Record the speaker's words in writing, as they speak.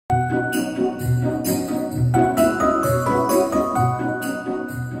Hey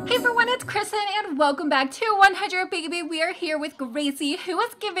everyone, it's Kristen and welcome back to 100 Baby. We are here with Gracie, who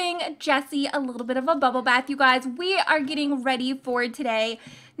is giving Jessie a little bit of a bubble bath. You guys, we are getting ready for today.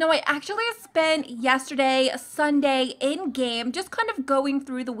 Now, I actually spent yesterday, Sunday, in-game, just kind of going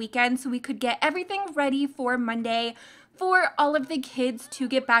through the weekend so we could get everything ready for Monday for all of the kids to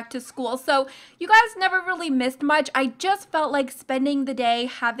get back to school. So you guys never really missed much. I just felt like spending the day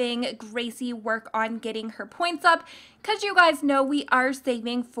having Gracie work on getting her points up, because you guys know we are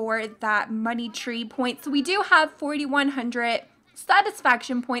saving for that money tree point. So we do have 4,100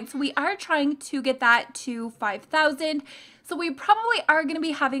 satisfaction points. So we are trying to get that to 5,000. So we probably are going to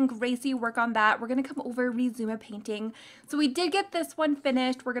be having Gracie work on that. We're going to come over, resume a painting. So we did get this one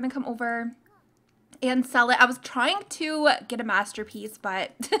finished. We're going to come over and sell it. I was trying to get a masterpiece,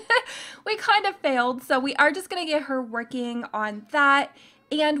 but we kind of failed. So we are just going to get her working on that.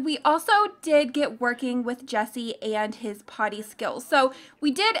 And we also did get working with Jesse and his potty skills. So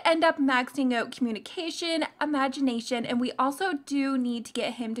we did end up maxing out communication, imagination, and we also do need to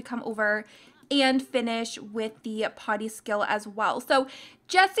get him to come over and finish with the potty skill as well. So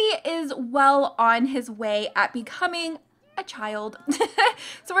Jesse is well on his way at becoming a child.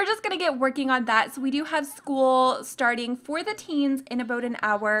 So we're just gonna get working on that. So we do have school starting for the teens in about an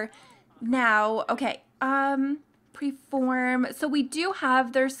hour now. Okay, preform. So we do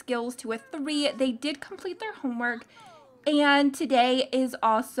have their skills to a 3. They did complete their homework, and today is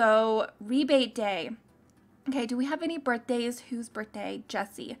also rebate day. Okay, do we have any birthdays? Whose birthday?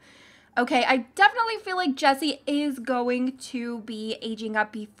 Jesse. Okay, I definitely feel like Jesse is going to be aging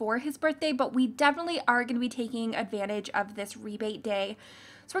up before his birthday, but we definitely are going to be taking advantage of this rebate day.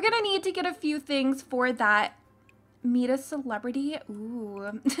 So we're going to need to get a few things for that. Meet a celebrity.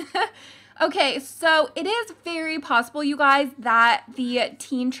 Ooh. Okay, so it is very possible, you guys, that the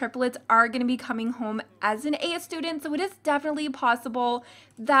teen triplets are going to be coming home as an A student. So it is definitely possible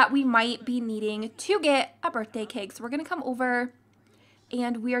that we might be needing to get a birthday cake. So we're going to come over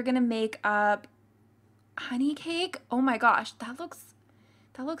and we are gonna make up honey cake. Oh my gosh, that looks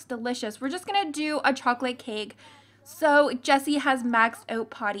delicious. We're just gonna do a chocolate cake. So Jesse has maxed out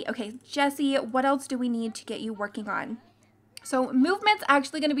potty. Okay, Jesse, what else do we need to get you working on? So movement's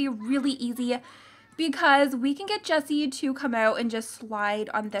actually gonna be really easy because we can get Jesse to come out and just slide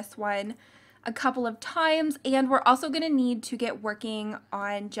on this one a couple of times, and we're also gonna need to get working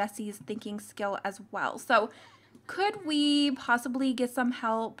on Jesse's thinking skill as well. So could we possibly get some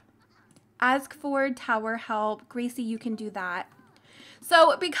help? Ask for tower help. Gracie, you can do that.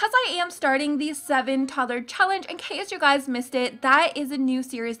 So because I am starting the 7 toddler challenge, in case you guys missed it, that is a new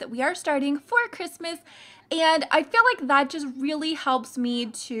series that we are starting for Christmas. And I feel like that just really helps me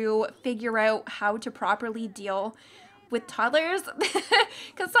to figure out how to properly deal with toddlers,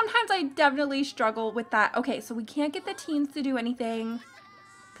 because sometimes I definitely struggle with that. Okay, so we can't get the teens to do anything,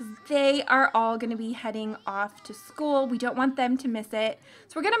 they are all going to be heading off to school. We don't want them to miss it.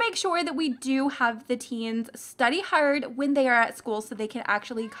 So we're going to make sure that we do have the teens study hard when they are at school so they can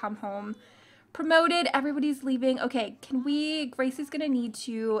actually come home promoted. Everybody's leaving. Okay, Gracie's going to need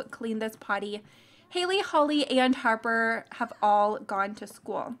to clean this potty. Haley, Holly, and Harper have all gone to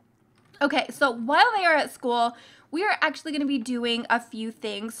school. Okay, so while they are at school, we are actually going to be doing a few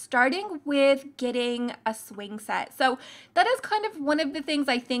things, starting with getting a swing set. So that is kind of one of the things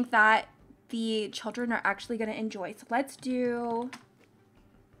I think that the children are actually going to enjoy. So let's do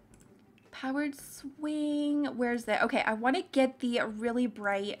powered swing. Where's that? Okay, I want to get the really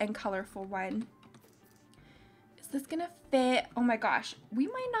bright and colorful one. Is this going to fit? Oh my gosh, we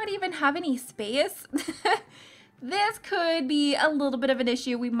might not even have any space. This could be a little bit of an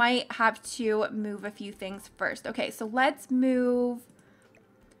issue. We might have to move a few things first. Okay, so let's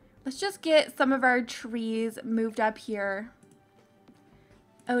just get some of our trees moved up here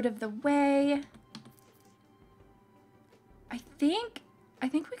out of the way. I think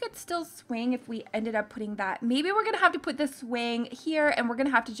we could still swing if we ended up putting that. Maybe we're gonna have to put the swing here, and we're gonna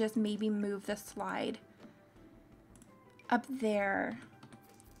have to just maybe move the slide up there.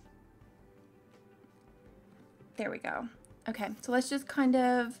 There we go. Okay, so let's just kind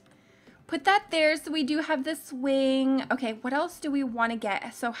of put that there so we do have the swing. Okay, what else do we want to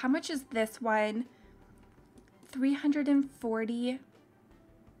get? So how much is this one? 340.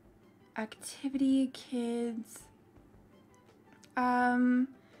 Activity, kids.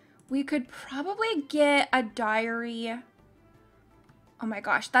 We could probably get a diary. Oh my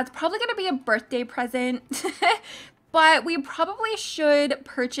gosh, that's probably going to be a birthday present. But we probably should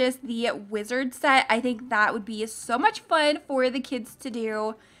purchase the wizard set. I think that would be so much fun for the kids to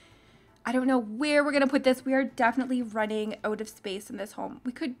do. I don't know where we're going to put this. We are definitely running out of space in this home.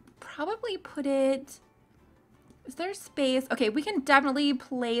 We could probably put it... Is there space? Okay, we can definitely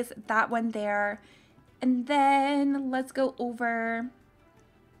place that one there. And then let's go over...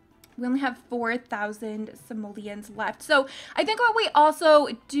 We only have 4,000 simoleons left. So I think what we also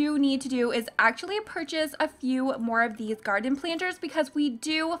do need to do is actually purchase a few more of these garden planters because we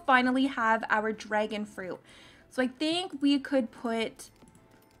do finally have our dragon fruit. So I think we could put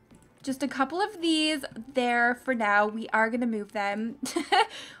just a couple of these there for now. We are going to move them.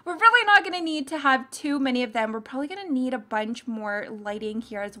 We're really not going to need to have too many of them. We're probably going to need a bunch more lighting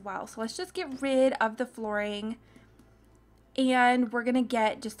here as well. So let's just get rid of the flooring. And we're going to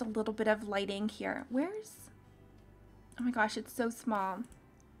get just a little bit of lighting here. Where's... Oh my gosh, it's so small.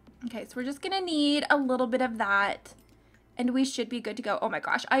 Okay, so we're just going to need a little bit of that. And we should be good to go. Oh my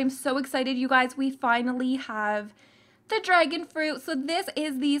gosh, I am so excited, you guys. We finally have the dragon fruit. So this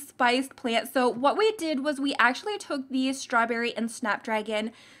is the spiced plant. So what we did was we actually took the strawberry and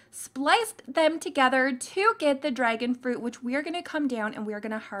snapdragon, spliced them together to get the dragon fruit, which we are going to come down and we are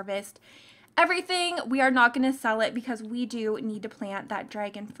going to harvest everything. We are not going to sell it because we do need to plant that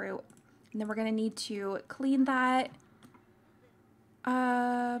dragon fruit. And then we're going to need to clean that.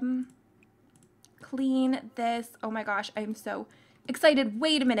 Clean this. Oh my gosh, I'm so excited.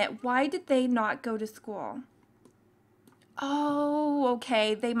 Wait a minute. Why did they not go to school? Oh,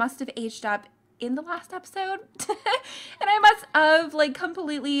 okay. They must have aged up in the last episode. And I must have like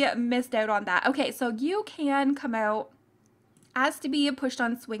completely missed out on that. Okay, so you can come out as to be pushed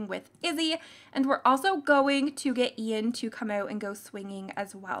on swing with Izzy, and we're also going to get Ian to come out and go swinging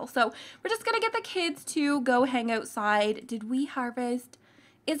as well. So we're just gonna get the kids to go hang outside. Did we harvest?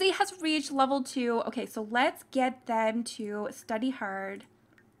 Izzy has reached level 2. Okay, so let's get them to study hard.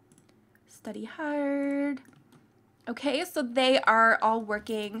 Study hard. Okay, so they are all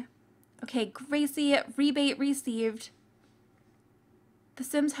working. Okay, Gracie, rebate received. The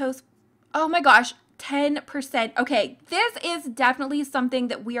Sims host, oh my gosh, 10%. Okay, this is definitely something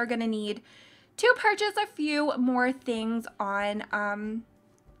that we are going to need to purchase a few more things on.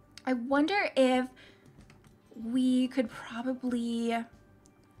 I wonder if we could probably, oh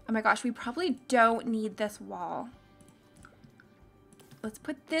my gosh, we probably don't need this wall. Let's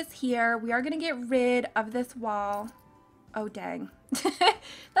put this here. We are going to get rid of this wall. Oh, dang.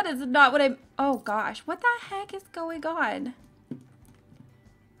 That is not what I'm, oh gosh, what the heck is going on?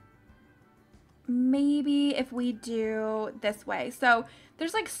 Maybe if we do this way. So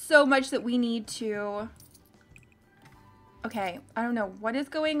there's like so much that we need to, okay, I don't know what is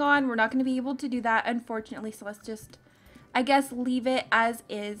going on. We're not going to be able to do that, unfortunately. So let's just, I guess, leave it as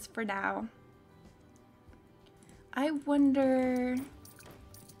is for now. I wonder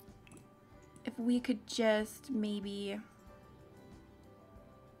if we could just maybe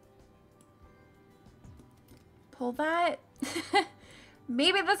pull that.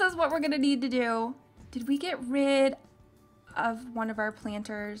 Maybe this is what we're going to need to do. Did we get rid of one of our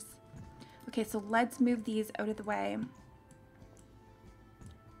planters? Okay, so let's move these out of the way.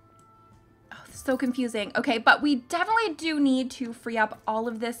 Oh, so confusing. Okay, but we definitely do need to free up all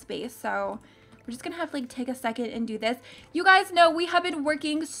of this space. So we're just going to have to like take a second and do this. You guys know we have been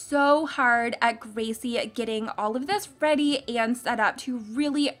working so hard at Gracie getting all of this ready and set up to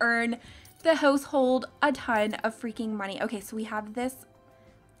really earn the household a ton of freaking money. Okay, so we have this.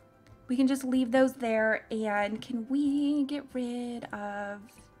 We can just leave those there. And can we get rid of,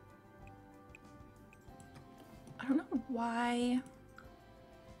 I don't know why.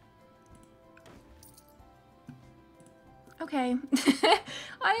 Okay.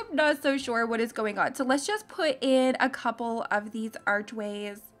 I am not so sure what is going on. So let's just put in a couple of these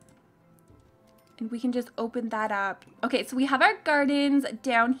archways. And we can just open that up. Okay, so we have our gardens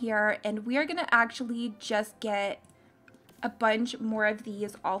down here. And we are going to actually just get a bunch more of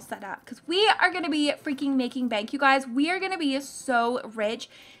these all set up. Because we are going to be freaking making bank, you guys. We are going to be so rich.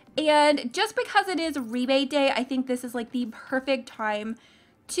 And just because it is rebate day, I think this is like the perfect time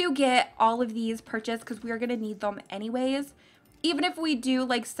to get all of these purchased because we are going to need them anyways. Even if we do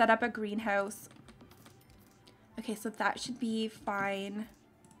like set up a greenhouse. Okay, so that should be fine.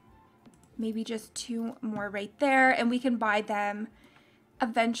 Maybe just 2 more right there. And we can buy them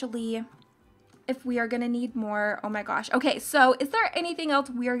eventually if we are going to need more. Oh my gosh. Okay, so is there anything else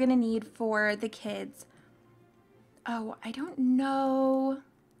we are going to need for the kids? Oh, I don't know.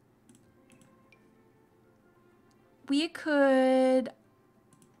 We could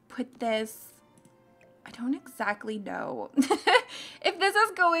put this, I don't exactly know if this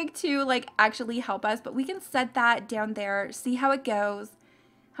is going to like actually help us, but we can set that down there, see how it goes.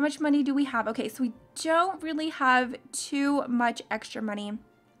 How much money do we have? Okay, so we don't really have too much extra money.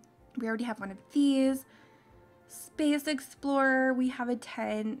 We already have one of these. Space Explorer, we have a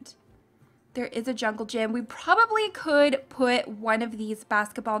tent. There is a jungle gym. We probably could put one of these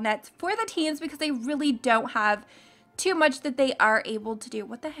basketball nets for the teens because they really don't have too much that they are able to do.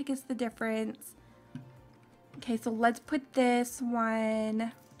 What the heck is the difference? Okay, so let's put this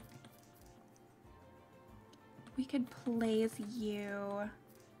one. We could place you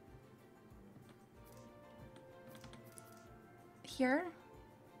here.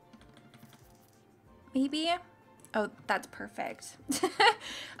 Maybe. Oh, that's perfect.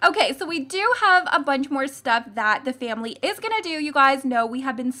 Okay, so we do have a bunch more stuff that the family is gonna do. You guys know we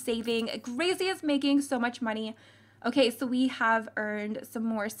have been saving. Gracie is making so much money. Okay, so we have earned some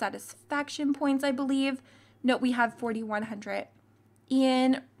more satisfaction points, I believe. No, we have 4,100.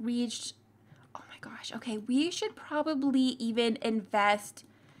 Ian reached, oh my gosh. Okay, we should probably even invest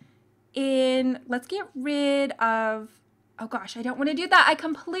in, let's get rid of, oh gosh, I don't want to do that. I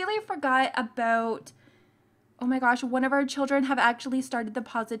completely forgot about, oh my gosh, one of our children have actually started the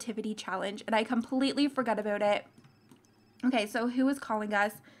positivity challenge and I completely forgot about it. Okay, so who is calling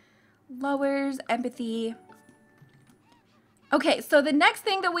us? Lowers empathy. Okay, so the next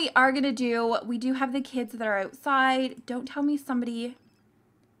thing that we are going to do, we do have the kids that are outside. Don't tell me somebody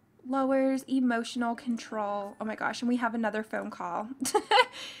lowers emotional control. Oh my gosh, and we have another phone call.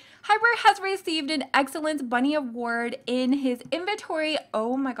 Hyper has received an Excellence Bunny Award in his inventory.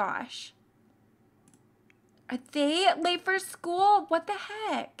 Oh my gosh. Are they late for school? What the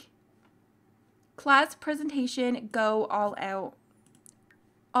heck? Class presentation, go all out.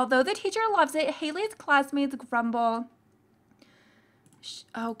 Although the teacher loves it, Haley's classmates grumble.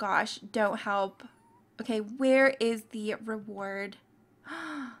 Oh gosh, don't help. Okay, where is the reward?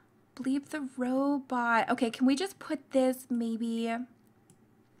 Bleep the robot. Okay, can we just put this maybe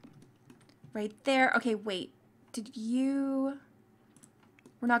right there? Okay, wait. Did you...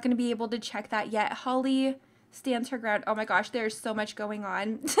 We're not going to be able to check that yet. Holly stands her ground. Oh my gosh, there's so much going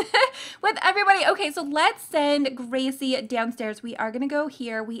on with everybody. Okay, so let's send Gracie downstairs. We are going to go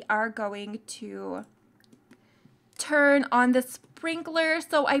here. We are going to turn on the sprinkler.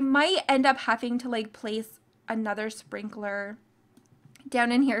 So I might end up having to like place another sprinkler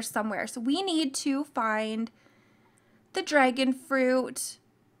down in here somewhere. So we need to find the dragon fruit.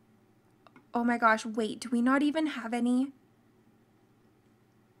 Oh my gosh, wait, do we not even have any?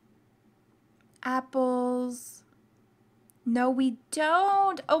 Apples. No, we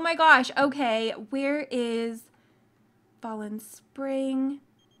don't. Oh my gosh. Okay, where is Fallen Spring?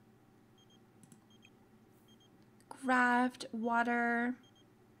 Graft, water.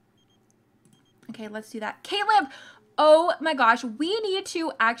 Okay, let's do that. Caleb! Oh my gosh, we need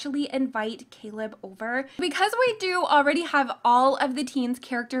to actually invite Caleb over because we do already have all of the teens'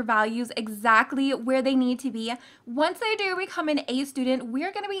 character values exactly where they need to be. Once they do become an A student,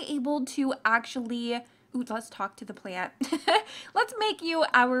 we're going to be able to actually, ooh, let's talk to the plant. Let's make you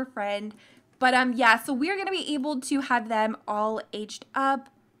our friend. But yeah, so we're going to be able to have them all aged up.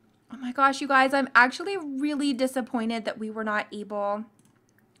 Oh my gosh, you guys, I'm actually really disappointed that we were not able.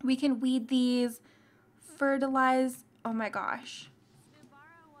 We can weed these. Fertilize. Oh my gosh.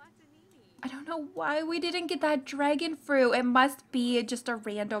 I don't know why we didn't get that dragon fruit. It must be just a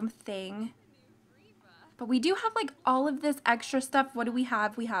random thing. But we do have like all of this extra stuff. What do we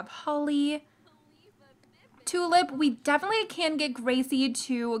have? We have holly, tulip. We definitely can get Gracie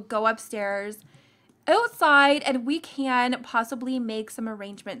to go upstairs outside and we can possibly make some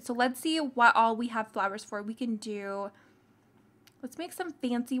arrangements. So let's see what all we have flowers for. We can do, let's make some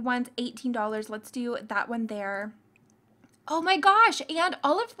fancy ones, $18. Let's do that one there. Oh my gosh, and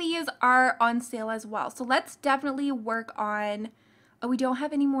all of these are on sale as well. So let's definitely work on, oh, we don't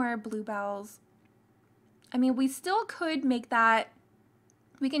have any more bluebells. I mean, we still could make that.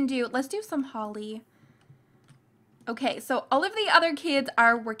 We can do, let's do some holly. Okay, so all of the other kids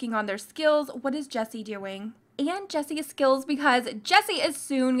are working on their skills. What is Jessie doing? And Jessie's skills, because Jessie is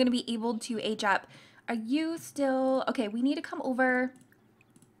soon going to be able to age up. Are you still... Okay, we need to come over.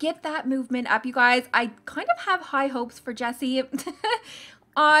 Get that movement up, you guys. I kind of have high hopes for Jessie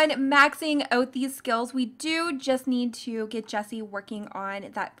on maxing out these skills. We do just need to get Jessie working on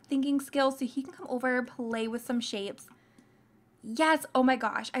that thinking skill so he can come over, play with some shapes. Yes, oh my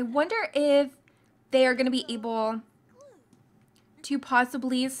gosh. I wonder if they are going to be able to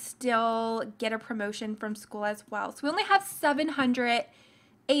possibly still get a promotion from school as well. So we only have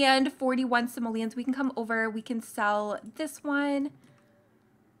 741 simoleons. We can come over. We can sell this one.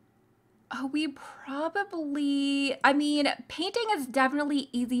 Oh, we probably, I mean, painting is definitely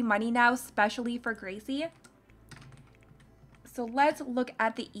easy money now, especially for Gracie. So let's look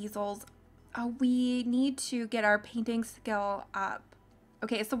at the easels. Oh, we need to get our painting skill up.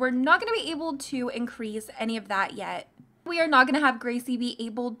 Okay, so we're not going to be able to increase any of that yet. We are not going to have Gracie be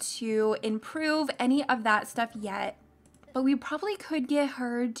able to improve any of that stuff yet. But we probably could get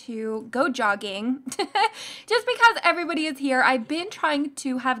her to go jogging just because everybody is here. I've been trying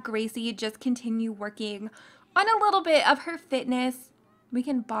to have Gracie just continue working on a little bit of her fitness. We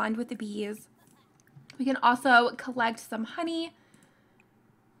can bond with the bees. We can also collect some honey.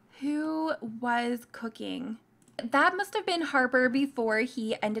 Who was cooking? That must have been Harper before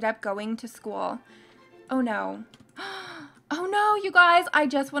he ended up going to school. Oh no. Oh no, you guys, I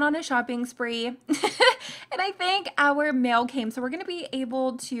just went on a shopping spree and I think our mail came. So we're going to be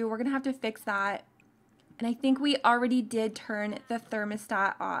able to, we're going to have to fix that. And I think we already did turn the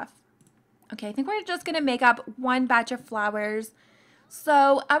thermostat off. Okay, I think we're just going to make up one batch of flowers.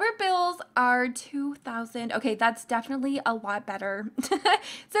 So our bills are $2,000. Okay, that's definitely a lot better.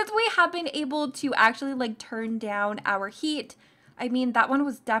 Since we have been able to actually like turn down our heat. I mean, that one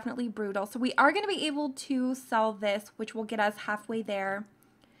was definitely brutal. So we are going to be able to sell this, which will get us halfway there.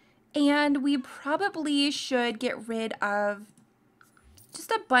 And we probably should get rid of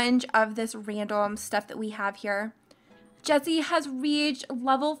just a bunch of this random stuff that we have here. Jesse has reached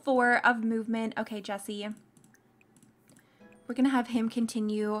level 4 of movement. Okay, Jesse. We're going to have him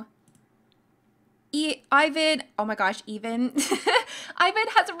continue. Ivan, oh my gosh, Ivan. Ivan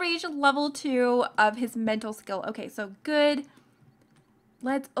has reached level 2 of his mental skill. Okay, so good.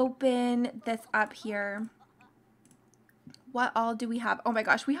 Let's open this up here. What all do we have? Oh my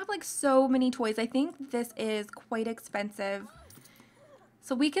gosh, we have like so many toys. I think this is quite expensive.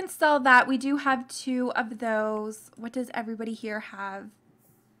 So we can sell that. We do have 2 of those. What does everybody here have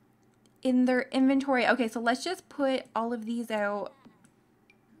in their inventory? Okay, so let's just put all of these out.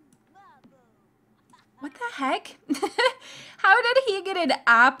 What the heck? How did he get an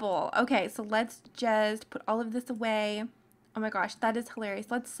apple? Okay, so let's just put all of this away. Oh my gosh, that is hilarious.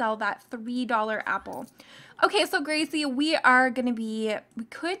 Let's sell that $3 apple. Okay, so Gracie, we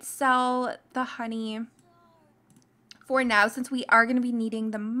could sell the honey for now since we are going to be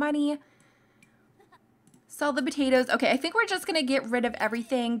needing the money. Sell the potatoes. Okay, I think we're just going to get rid of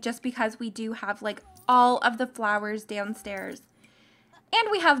everything just because we do have like all of the flowers downstairs. And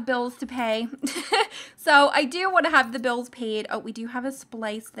we have bills to pay. So I do want to have the bills paid. Oh, we do have a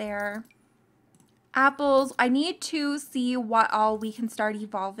splice there. Apples. I need to see what all we can start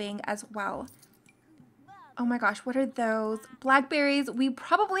evolving as well. Oh my gosh, what are those? Blackberries. We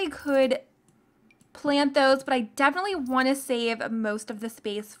probably could plant those, but I definitely want to save most of the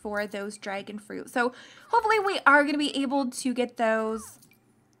space for those dragon fruit. So hopefully we are going to be able to get those.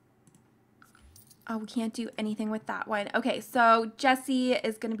 Oh, we can't do anything with that one. Okay, so Jesse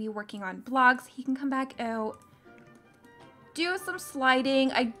is going to be working on blocks. He can come back out. Do some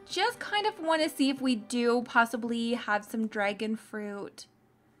sliding. I just kind of want to see if we do possibly have some dragon fruit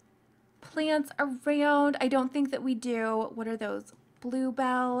plants around. I don't think that we do. What are those?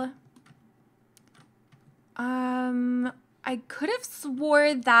 Bluebell. I could have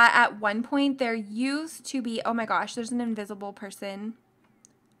swore that at one point there used to be, oh my gosh, there's an invisible person.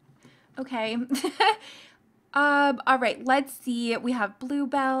 Okay. All right, let's see. We have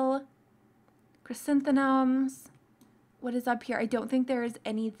bluebell, chrysanthemums. What is up here? I don't think there is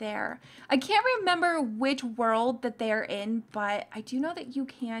any there. I can't remember which world that they're in, but I do know that you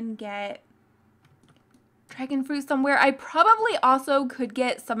can get dragon fruit somewhere. I probably also could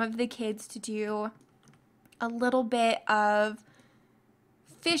get some of the kids to do a little bit of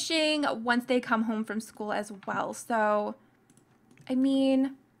fishing once they come home from school as well. So, I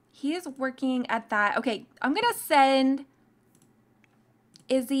mean, he is working at that. Okay, I'm going to send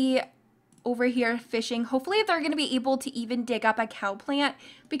Izzy over here fishing. Hopefully they're going to be able to even dig up a cow plant,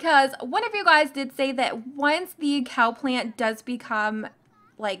 because one of you guys did say that once the cow plant does become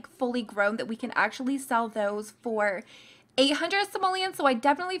like fully grown, that we can actually sell those for 800 simoleons. So I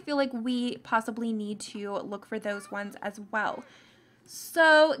definitely feel like we possibly need to look for those ones as well.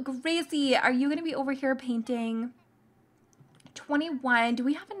 So Gracie, are you going to be over here painting? 21. Do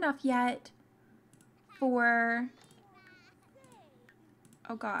we have enough yet for...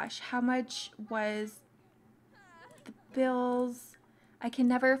 Oh gosh, how much was the bills? I can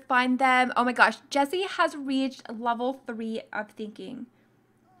never find them. Oh my gosh, Jesse has reached level 3 of thinking.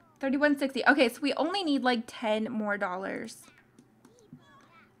 3160. Okay, so we only need like $10 more.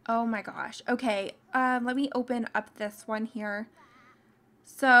 Oh my gosh. Okay, let me open up this one here.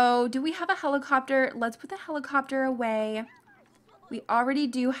 So, do we have a helicopter? Let's put the helicopter away. We already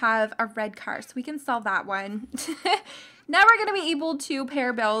do have a red car, so we can sell that one. Now we're going to be able to pay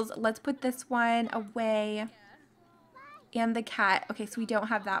our bills. Let's put this one away. And the cat. Okay, so we don't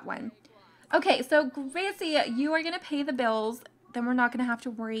have that one. Okay, so Gracie, you are going to pay the bills. then we're not going to have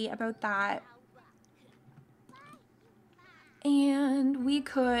to worry about that. And we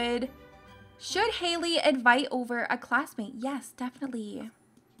could, should Haley invite over a classmate? Yes, definitely.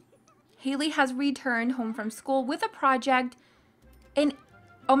 Haley has returned home from school with a project. And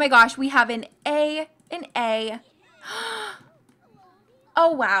oh my gosh, we have an A, an A.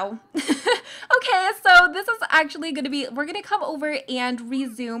 Oh, wow. Okay, so this is actually going to be, we're going to come over and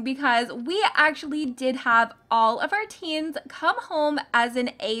resume because we actually did have all of our teens come home as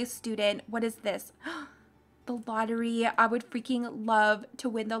an A student. What is this? The lottery. I would freaking love to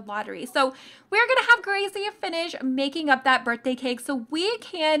win the lottery. So we're going to have Gracie finish making up that birthday cake so we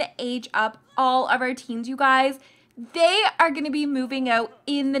can age up all of our teens, you guys. They are going to be moving out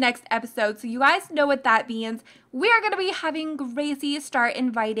in the next episode. So you guys know what that means. We are going to be having Gracie start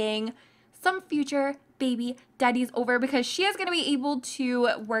inviting some future baby daddies over because she is going to be able to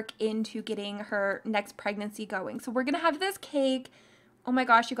work into getting her next pregnancy going. So we're going to have this cake. Oh my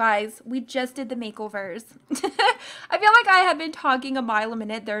gosh, you guys, we just did the makeovers. I feel like I have been talking a mile a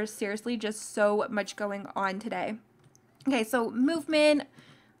minute. There's seriously just so much going on today. Okay, so movement.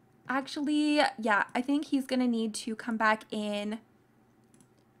 Actually, yeah, I think he's gonna need to come back in.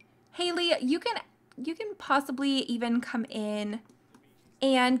 Haley, you can possibly even come in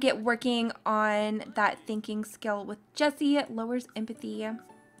and get working on that thinking skill with Jessie. It lowers empathy.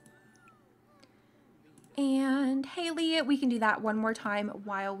 And Haley, we can do that one more time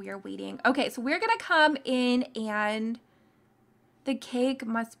while we are waiting. Okay, so we're gonna come in and the cake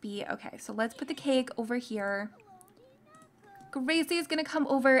must be, okay, so let's put the cake over here. Gracie is going to come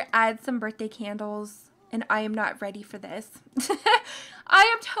over, add some birthday candles, and I am not ready for this. I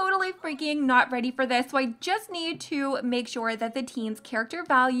am totally freaking not ready for this, so I just need to make sure that the teens' character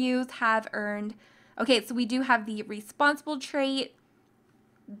values have earned. Okay, so we do have the responsible trait.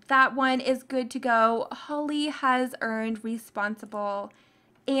 That one is good to go. Holly has earned responsible,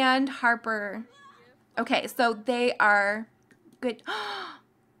 and Harper. Okay, so they are good.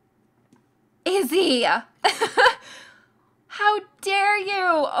 Izzy! How dare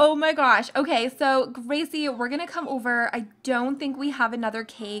you? Oh my gosh. Okay, so Gracie, we're gonna come over. I don't think we have another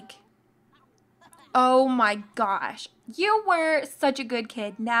cake. Oh my gosh. You were such a good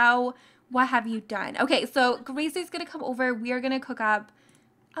kid. Now, what have you done? Okay, so Gracie's gonna come over. We are gonna cook up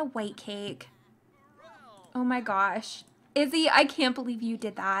a white cake. Oh my gosh. Izzy, I can't believe you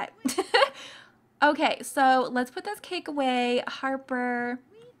did that. Okay, so let's put this cake away. Harper,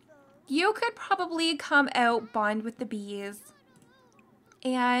 you could probably come out, bond with the bees.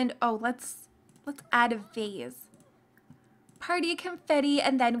 And, oh, let's add a vase. Party confetti,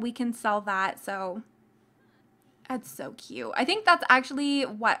 and then we can sell that, so that's so cute. I think that's actually,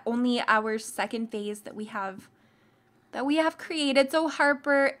 what, only our second vase that we have created. So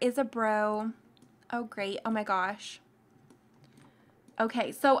Harper is a bro. Oh, great. Oh my gosh.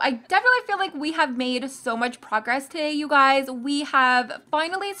 Okay, so I definitely feel like we have made so much progress today, you guys. We have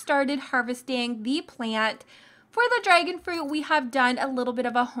finally started harvesting the plant. For the dragon fruit, we have done a little bit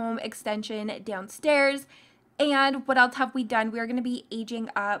of a home extension downstairs. And what else have we done? We are going to be aging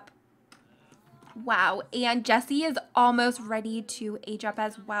up. Wow, and Jessie is almost ready to age up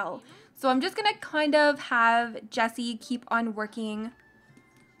as well. So I'm just going to kind of have Jessie keep on working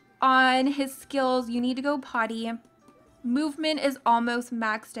on his skills. You need to go potty. Movement is almost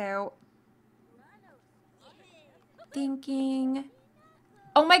maxed out. Thinking.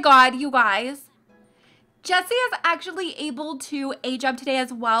 Oh my god, you guys. Jessie is actually able to age up today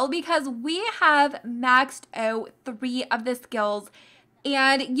as well because we have maxed out 3 of the skills.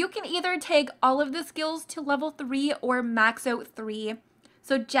 And you can either take all of the skills to level 3 or max out 3.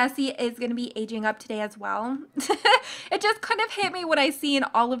 So Jessie is going to be aging up today as well. It just kind of hit me when I seen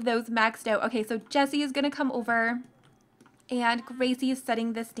all of those maxed out. Okay, so Jessie is going to come over. And Gracie is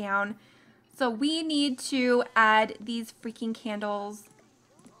setting this down. So we need to add these freaking candles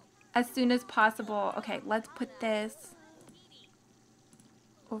as soon as possible. Okay, let's put this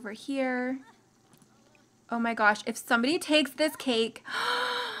over here. Oh my gosh, if somebody takes this cake.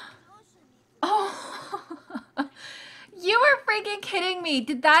 Oh, you are freaking kidding me.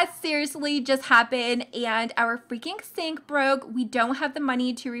 Did that seriously just happen? And our freaking sink broke. We don't have the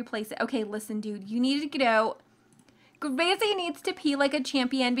money to replace it. Okay, listen, dude, you need to get out. Gracie needs to pee like a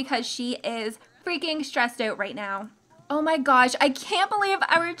champion because she is freaking stressed out right now. Oh my gosh, I can't believe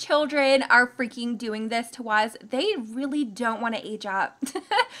our children are freaking doing this to us. They really don't want to age up.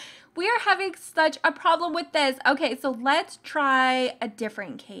 We are having such a problem with this. Okay, so let's try a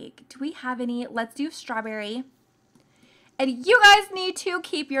different cake. Do we have any? Let's do strawberry. And you guys need to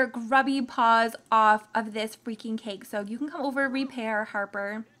keep your grubby paws off of this freaking cake. So you can come over, repair,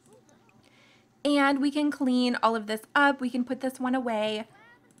 Harper. And we can clean all of this up. We can put this one away.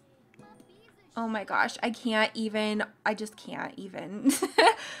 Oh my gosh, I just can't even.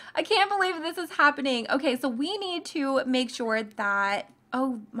 I can't believe this is happening. Okay, so we need to make sure that,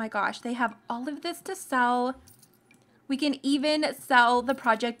 oh my gosh, they have all of this to sell. We can even sell the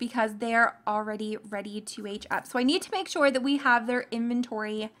project because they're already ready to age up. So I need to make sure that we have their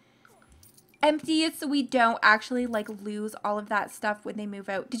inventory empty so we don't actually like lose all of that stuff when they move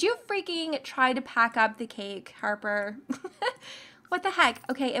out. Did you freaking try to pack up the cake, Harper? What the heck?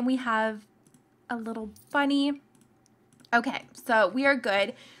 Okay, and we have a little bunny. Okay, so we are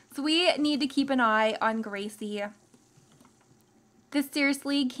good. So we need to keep an eye on Gracie. This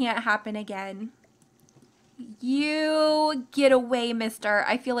seriously can't happen again. You get away, mister.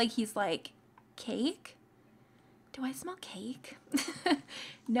 I feel like he's like, cake? Do I smell cake?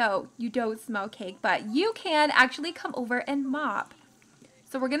 No, you don't smell cake, but you can actually come over and mop.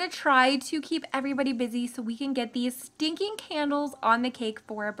 So we're going to try to keep everybody busy so we can get these stinking candles on the cake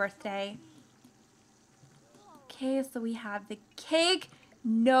for a birthday. Okay, so we have the cake.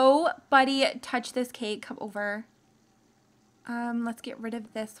 Nobody touch this cake. Come over. Let's get rid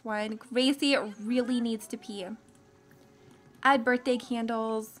of this one. Gracie really needs to pee. Add birthday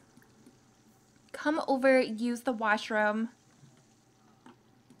candles. Come over, use the washroom.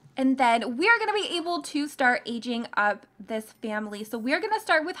 And then we're going to be able to start aging up this family. So we're going to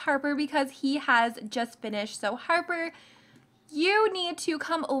start with Harper because he has just finished. So Harper, you need to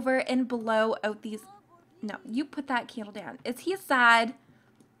come over and blow out these. No, you put that candle down. Is he sad?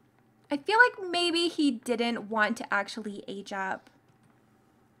 I feel like maybe he didn't want to actually age up.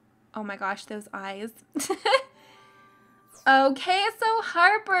 Oh my gosh, those eyes. Okay, so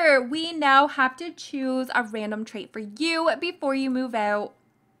Harper, we now have to choose a random trait for you before you move out.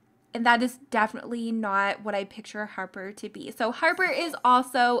 And that is definitely not what I picture Harper to be. So Harper is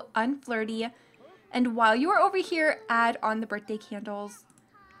also unflirty. And while you are over here, add on the birthday candles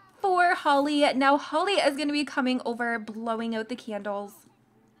for Holly. Now Holly is going to be coming over, blowing out the candles.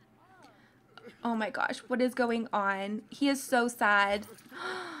 Oh my gosh, what is going on? He is so sad.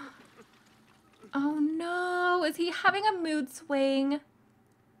 Oh no, is he having a mood swing?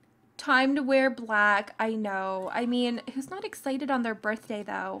 Time to wear black, I know. I mean, who's not excited on their birthday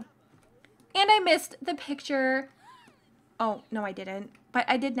though? And I missed the picture. Oh, no I didn't, but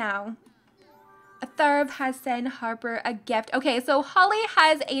I did now. A Tharb has sent Harper a gift. Okay, so Holly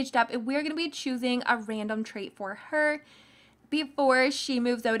has aged up and we're going to be choosing a random trait for her before she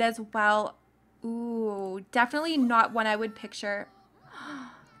moves out as well. Ooh, definitely not one I would picture.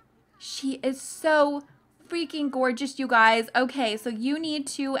 She is so freaking gorgeous, you guys. Okay, so you need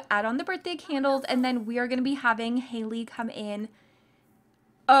to add on the birthday candles and then we are going to be having Haley come in.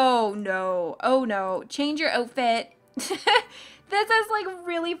 Oh no, oh no. Change your outfit. This is like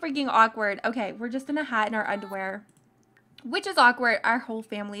really freaking awkward. Okay, we're just in a hat and our underwear, which is awkward. Our whole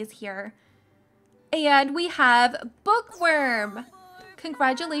family is here. And we have Bookworm.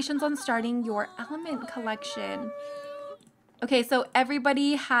 Congratulations on starting your element collection. Okay, so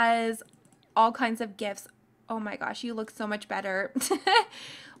everybody has all kinds of gifts. Oh my gosh, you look so much better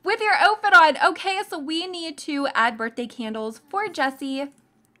with your outfit on. Okay, so we need to add birthday candles for Jessie.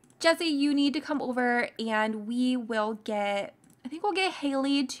 Jessie, you need to come over and we will get, I think we'll get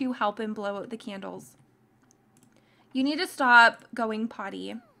Haley to help him blow out the candles. You need to stop going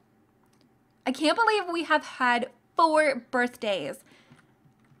potty. I can't believe we have had 4 birthdays.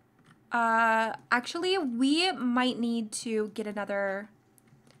 Actually, we might need to get another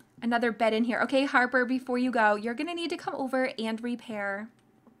bed in here. Okay, Harper, before you go, you're going to need to come over and repair.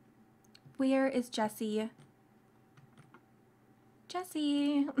 Where is Jessie?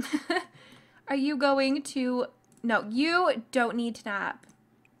 Jessie, are you going to... No, you don't need to nap.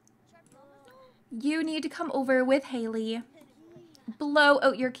 You need to come over with Haley. Blow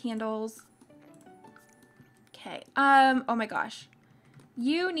out your candles. Okay, oh my gosh.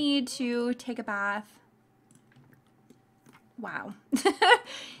 You need to take a bath. Wow.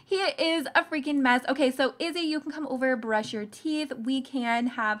 He is a freaking mess. Okay, so Izzy, you can come over, brush your teeth. We can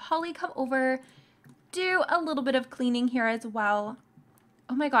have Holly come over, do a little bit of cleaning here as well.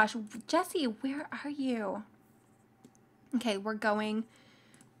 Oh my gosh, Jessie, where are you? Okay, we're going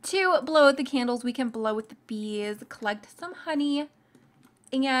to blow out the candles. We can blow with the bees, collect some honey.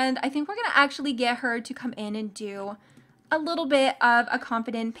 And I think we're going to actually get her to come in and do a little bit of a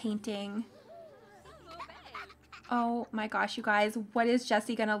confident painting. Oh my gosh, you guys, what is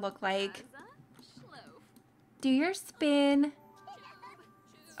Jessie gonna look like? Do your spin.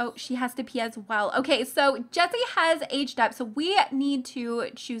 Oh, she has to pee as well. Okay, so Jessie has aged up, so we need to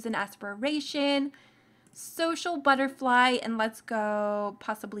choose an aspiration, social butterfly, and let's go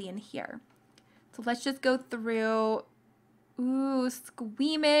possibly in here. So let's just go through. Ooh,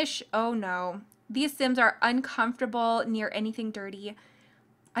 squeamish. Oh no. These Sims are uncomfortable near anything dirty.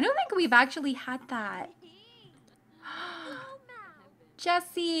 I don't think we've actually had that.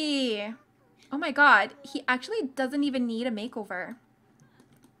 Jesse. Oh my god. He actually doesn't even need a makeover.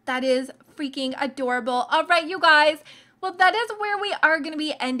 That is freaking adorable. All right, you guys. Well, that is where we are going to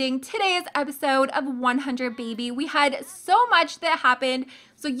be ending today's episode of 100 Baby. We had so much that happened,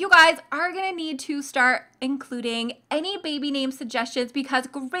 so you guys are going to need to start including any baby name suggestions because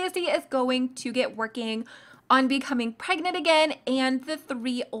Gracie is going to get working on becoming pregnant again, and the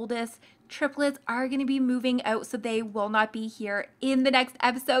 3 oldest triplets are going to be moving out, so they will not be here in the next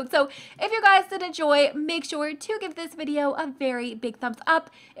episode. So if you guys did enjoy, make sure to give this video a very big thumbs up.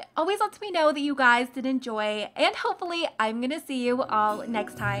 It always lets me know that you guys did enjoy, and hopefully I'm going to see you all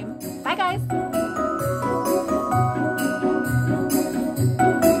next time. Bye guys!